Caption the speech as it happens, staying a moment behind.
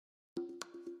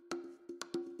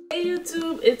Hey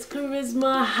YouTube, it's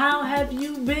Kharyzma. How have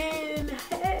you been?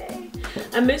 Hey,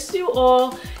 I missed you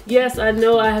all. Yes, I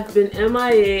know I have been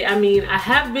MIA. I mean, I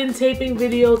have been taping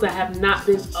videos. I have not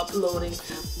been uploading,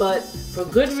 but for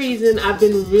good reason. I've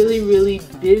been really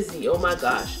busy. Oh my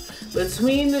gosh.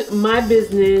 Between my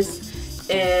business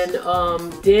and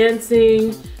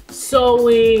dancing,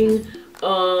 sewing,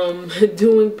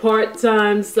 doing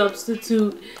part-time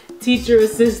substitute teacher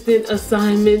assistant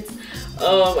assignments,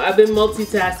 I've been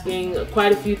multitasking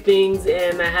quite a few things,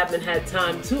 and I haven't had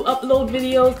time to upload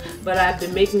videos, but I've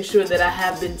been making sure that I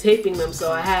have been taping them,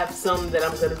 so I have some that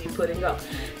I'm going to be putting up.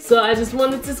 So I just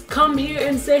wanted to come here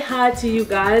and say hi to you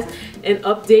guys and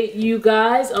update you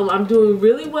guys. I'm doing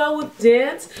really well with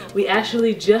dance. We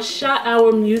actually just shot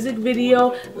our music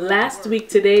video last week.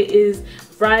 Today is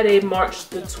Friday, March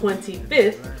the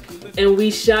 25th, and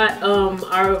we shot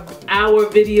our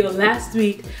video last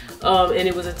week. And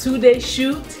it was a 2-day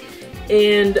shoot,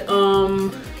 and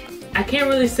I can't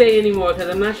really say anymore because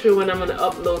I'm not sure when I'm going to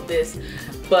upload this,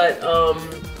 but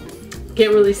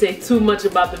can't really say too much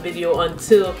about the video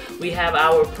until we have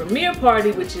our premiere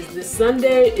party, which is this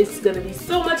Sunday. It's going to be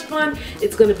so much fun.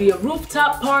 It's going to be a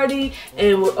rooftop party,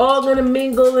 and we're all going to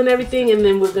mingle and everything, and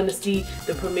then we're going to see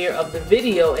the premiere of the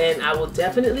video, and I will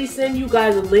definitely send you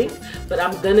guys a link. But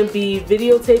I'm going to be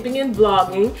videotaping and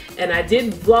vlogging, and I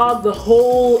did vlog the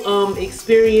whole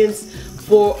experience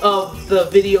of the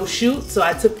video shoot. So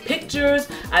I took pictures,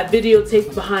 I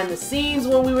videotaped behind the scenes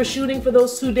when we were shooting for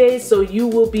those 2 days, so you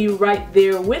will be right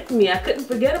there with me. I couldn't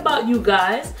forget about you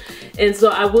guys, and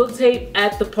so I will tape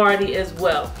at the party as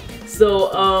well. So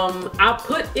I'll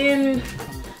put in,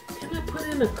 can I put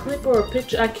in a clip or a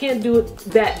picture? I can't do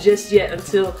that just yet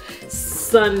until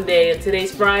Sunday, and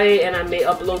today's Friday, and I may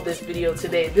upload this video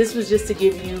today. This was just to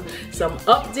give you some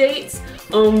updates.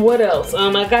 What else?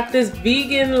 I got this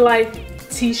Vegan Life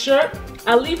t-shirt.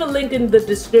 I'll leave a link in the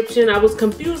description. I was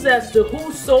confused as to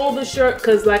who sold the shirt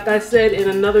because, like I said in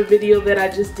another video that I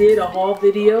just did, a haul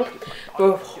video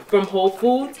from Whole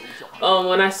Foods,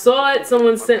 when I saw it,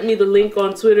 someone sent me the link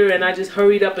on Twitter, and I just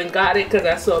hurried up and got it because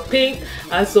I saw pink,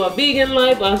 I saw Vegan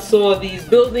Life, I saw these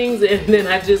buildings, and then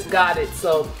I just got it.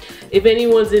 So if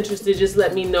anyone's interested, just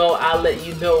let me know. I'll let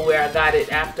you know where I got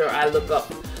it after I look up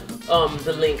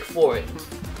the link for it.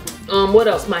 What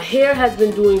else? My hair has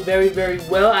been doing very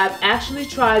well. I've actually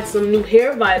tried some new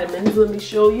hair vitamins. Let me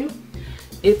show you.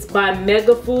 It's by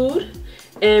Mega Food,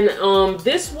 and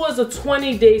this was a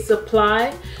 20-day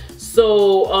supply.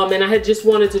 So and I had just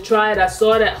wanted to try it. I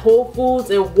saw it at Whole Foods,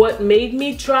 and what made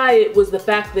me try it was the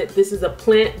fact that this is a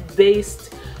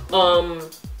plant-based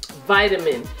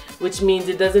vitamin, which means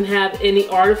it doesn't have any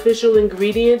artificial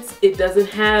ingredients. It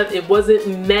wasn't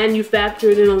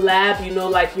manufactured in a lab, you know,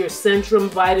 like your Centrum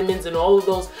vitamins and all of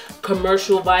those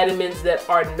commercial vitamins that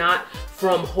are not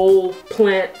from whole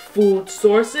plant food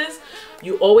sources.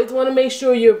 You always want to make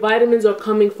sure your vitamins are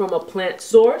coming from a plant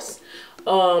source.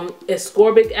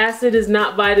 Ascorbic acid is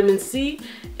not vitamin C,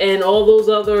 and all those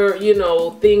other, you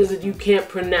know, things that you can't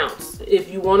pronounce.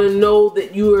 If you want to know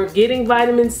that you are getting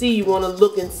vitamin C, you want to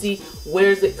look and see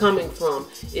where's it coming from.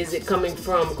 Is it coming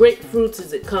from grapefruits?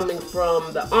 Is it coming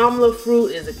from the amla fruit?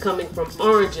 Is it coming from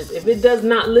oranges? If it does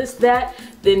not list that,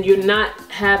 then you're not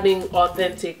having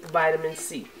authentic vitamin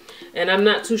C. And I'm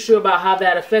not too sure about how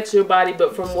that affects your body,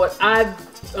 but from what I've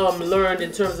learned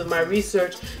in terms of my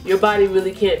research, your body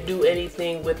really can't do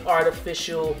anything with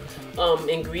artificial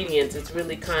ingredients. It's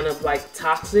really kind of like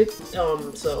toxic.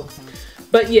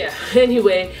 But yeah,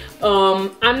 anyway,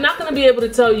 I'm not going to be able to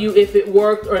tell you if it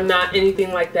worked or not,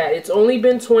 anything like that. It's only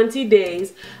been 20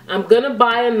 days. I'm going to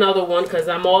buy another one because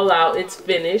I'm all out. It's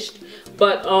finished.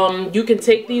 But you can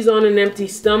take these on an empty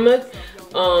stomach.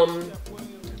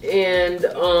 And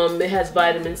it has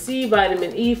vitamin C,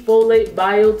 vitamin E, folate,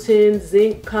 biotin,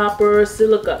 zinc, copper,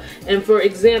 silica. And for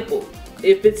example,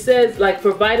 if it says, like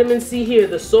for vitamin C here,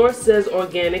 the source says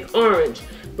organic orange.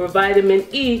 For vitamin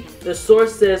E, the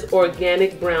source says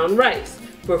organic brown rice.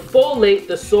 For folate,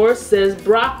 the source says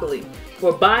broccoli.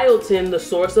 For biotin, the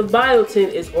source of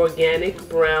biotin is organic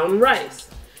brown rice.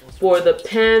 For the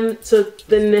pantothenic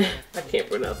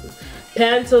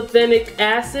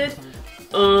acid,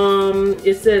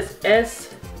 it says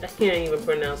I can't even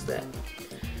pronounce that,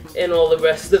 and all the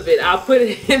rest of it. I'll put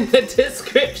it in the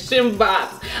description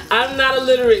box. I'm not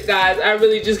illiterate, guys. I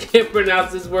really just can't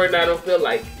pronounce this word, and I don't feel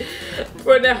like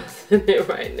pronouncing it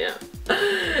right now.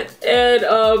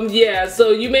 And yeah,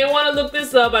 so you may want to look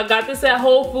this up. I got this at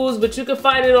Whole Foods, but you can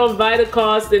find it on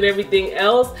VitaCost and everything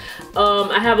else.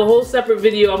 I have a whole separate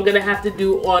video I'm gonna have to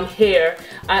do on hair.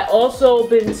 I also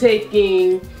been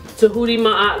taking Tahuti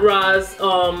Ma'atra's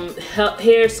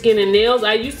hair, skin, and nails.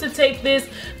 I used to take this,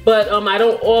 but I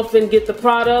don't often get the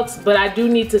products, but I do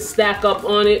need to stack up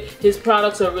on it. His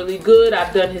products are really good.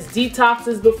 I've done his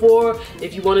detoxes before.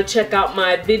 If you want to check out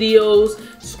my videos,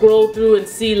 scroll through and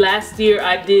see. Last year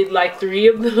I did like 3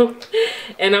 of them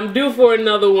and I'm due for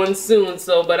another one soon.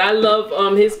 So, but I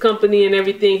love his company and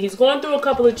everything. He's going through a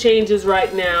couple of changes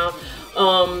right now.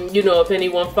 You know, if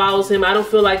anyone follows him, I don't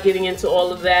feel like getting into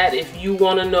all of that. If you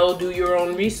want to know, do your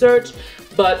own research.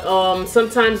 But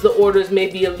sometimes the orders may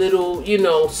be a little, you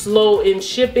know, slow in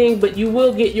shipping, but you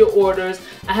will get your orders.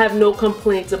 I have no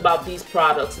complaints about these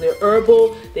products. They're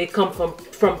herbal, they come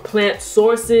from plant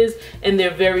sources, and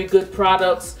they're very good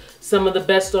products. Some of the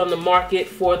best on the market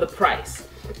for the price.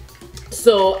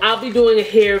 So I'll be doing a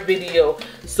hair video.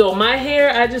 So my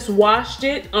hair, I just washed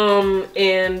it,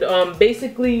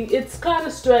 basically it's kind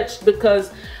of stretched because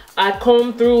I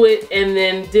combed through it and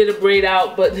then did a braid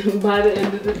out, but by the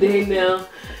end of the day now,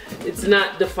 it's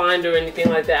not defined or anything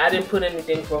like that. I didn't put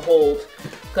anything for hold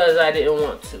because I didn't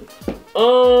want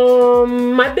to.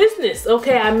 My business.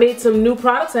 Okay, I made some new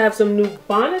products. I have some new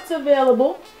bonnets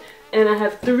available, and I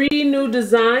have 3 new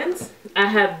designs. I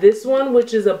have this one,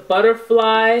 which is a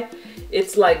butterfly.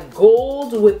 It's like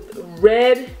gold with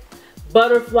red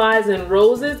butterflies and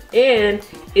roses, and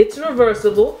it's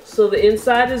reversible, so the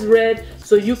inside is red,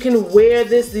 so you can wear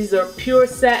this. These are pure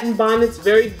satin bonnets,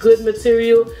 very good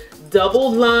material,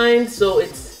 double lined, so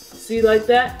it's, see, like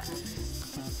that,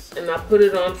 and I put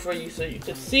it on for you so you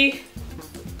can see.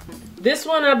 This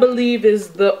one I believe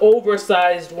is the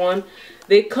oversized one.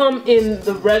 They come in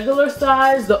the regular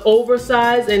size, the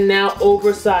oversized, and now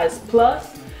oversized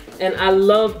plus. And I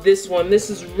love this one.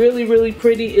 This is really, really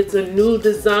pretty. It's a new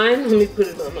design. Let me put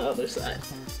it on the other side.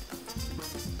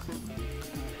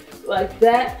 Like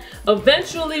that.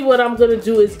 Eventually what I'm going to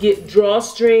do is get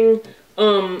drawstring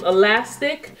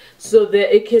elastic so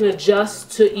that it can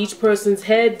adjust to each person's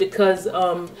head, because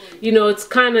you know, it's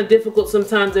kind of difficult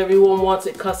sometimes. Everyone wants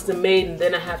it custom made, and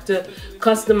then I have to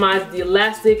customize the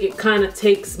elastic. It kind of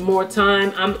takes more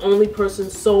time. I'm the only person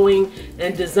sewing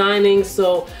and designing,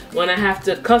 so when I have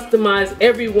to customize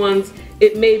everyone's,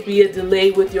 it may be a delay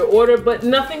with your order, but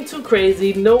nothing too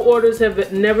crazy. No orders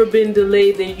have never been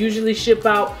delayed. They usually ship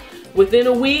out within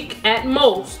a week at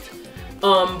most,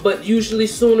 but usually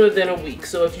sooner than a week.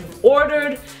 So if you've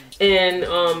ordered and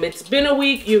it's been a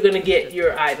week, you're gonna get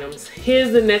your items.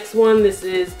 Here's the next one. This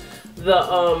is the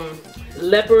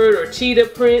leopard or cheetah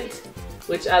print,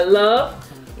 which I love,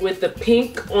 with the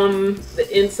pink on the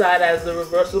inside as the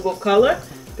reversible color.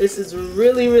 This is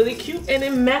really, really cute, and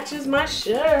it matches my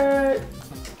shirt.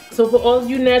 So for all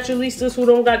you naturalistas who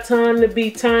don't got time to be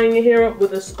tying your hair up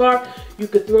with a scarf, you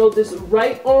could throw this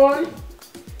right on,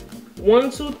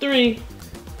 1, 2, 3,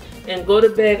 and go to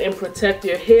bed and protect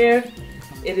your hair.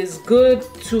 It is good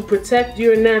to protect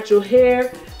your natural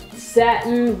hair.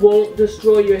 Satin won't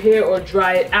destroy your hair or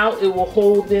dry it out. It will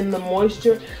hold in the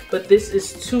moisture, but this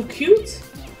is too cute.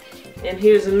 And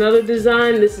here's another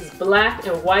design. This is black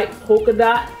and white polka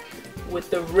dot with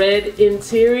the red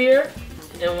interior.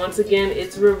 And once again,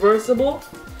 it's reversible.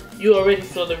 You already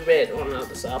saw the red on the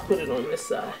other side. I'll put it on this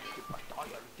side.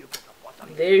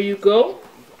 There you go.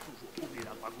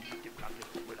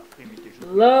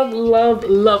 Love, love,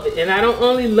 love it. And I don't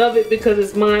only love it because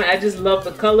it's mine. I just love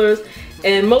the colors.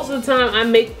 And most of the time I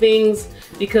make things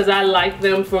because I like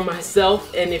them for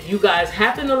myself. And if you guys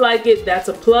happen to like it, that's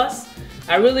a plus.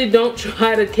 I really don't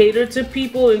try to cater to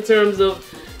people in terms of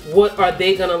what are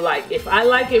they gonna like. If I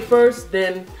like it first,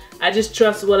 then I just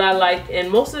trust what I like, and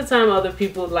most of the time other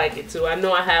people like it too. I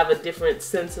know I have a different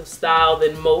sense of style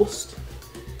than most,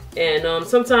 and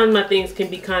sometimes my things can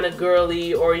be kind of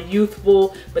girly or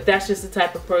youthful, but that's just the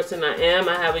type of person I am.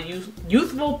 I have a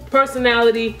youthful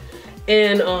personality,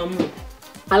 and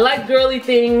I like girly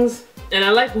things, and I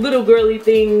like little girly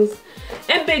things,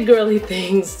 and big girly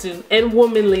things too, and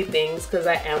womanly things, because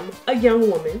I am a young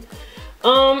woman.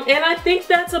 And I think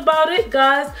that's about it,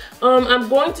 guys. I'm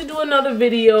going to do another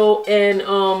video, and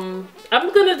I'm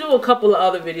gonna do a couple of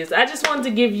other videos. I just wanted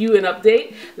to give you an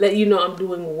update, let you know I'm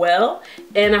doing well,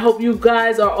 and I hope you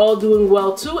guys are all doing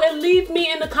well too. And leave me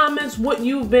in the comments what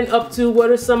you've been up to. What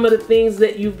are some of the things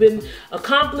that you've been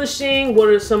accomplishing? What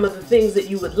are some of the things that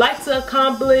you would like to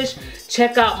accomplish?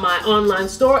 Check out my online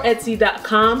store,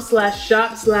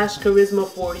 etsy.com/shop/Kharyzma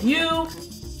for you.